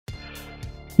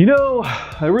You know,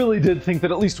 I really did think that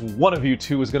at least one of you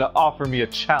two was going to offer me a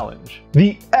challenge.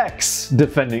 The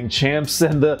ex-defending champs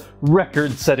and the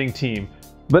record-setting team.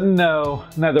 But no,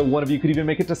 neither one of you could even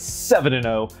make it to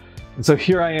 7-0. And so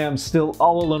here I am, still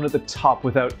all alone at the top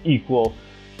without equal,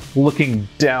 looking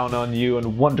down on you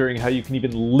and wondering how you can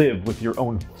even live with your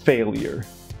own failure.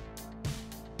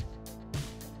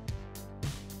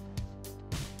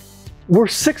 We're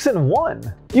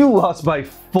 6-1. You lost by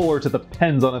 4 to the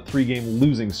Pens on a 3-game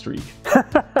losing streak.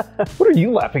 What are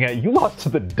you laughing at? You lost to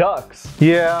the Ducks.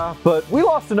 Yeah, but we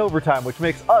lost in overtime, which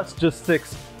makes us just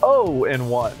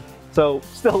 6-0-1. So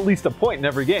still at least a point in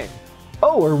every game.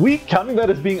 Oh, are we counting that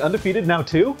as being undefeated now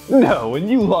too? No, and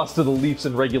you lost to the Leafs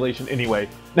in regulation anyway.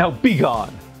 Now be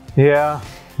gone. Yeah,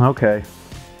 okay.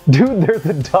 Dude, they're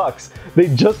the Ducks.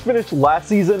 They just finished last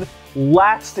season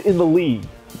last in the league.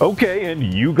 Okay,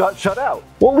 and you got shut out.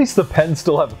 Well, at least the Pens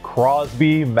still have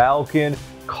Crosby, Malkin,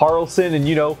 Carlson, and,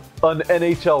 you know, an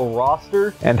NHL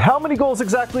roster. And how many goals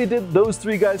exactly did those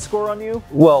 3 guys score on you?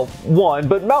 Well, 1,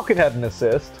 but Malkin had an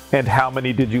assist. And how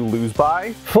many did you lose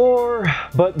by? 4,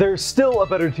 but there's still a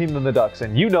better team than the Ducks,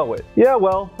 and you know it. Yeah,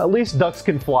 well, at least Ducks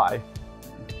can fly.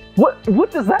 What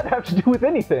does that have to do with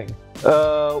anything?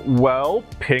 Well,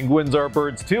 penguins are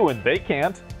birds too, and they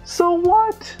can't. So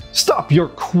what? Stop your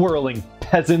quarreling,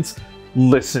 peasants.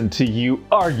 Listen to you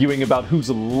arguing about whose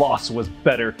loss was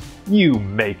better. You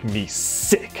make me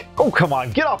sick. Oh, come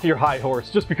on, get off your high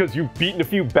horse. Just because you've beaten a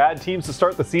few bad teams to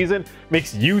start the season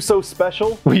makes you so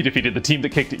special? We defeated the team that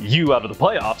kicked you out of the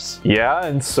playoffs. Yeah,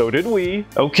 and so did we.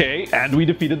 Okay, and we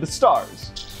defeated the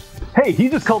Stars. Hey, he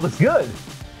just called us good.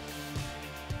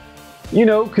 You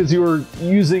know, because you were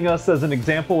using us as an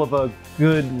example of a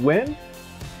good win?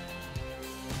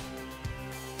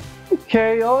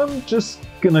 Okay, I'm just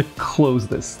gonna close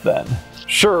this then.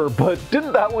 Sure, but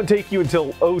didn't that one take you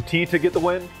until OT to get the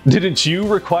win? Didn't you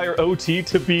require OT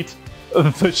to beat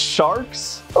the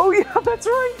Sharks? Oh yeah, that's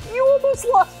right, you almost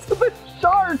lost to the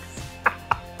Sharks!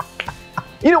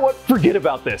 You know what, forget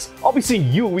about this. I'll be seeing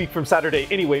you a week from Saturday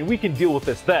anyway, and we can deal with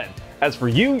this then. As for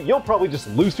you, you'll probably just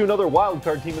lose to another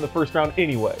wildcard team in the first round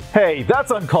anyway. Hey,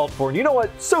 that's uncalled for, and you know what?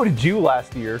 So did you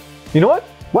last year. You know what?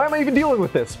 Why am I even dealing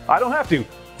with this? I don't have to.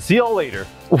 See y'all later.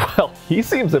 Well, he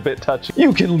seems a bit touchy.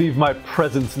 You can leave my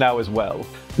presence now as well.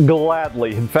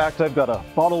 Gladly. In fact, I've got a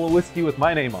bottle of whiskey with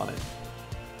my name on it.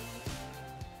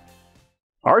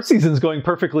 Our season's going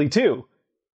perfectly too.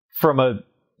 From a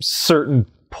certain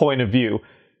point of view.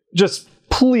 Just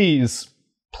please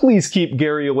keep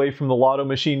Gary away from the lotto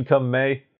machine come May.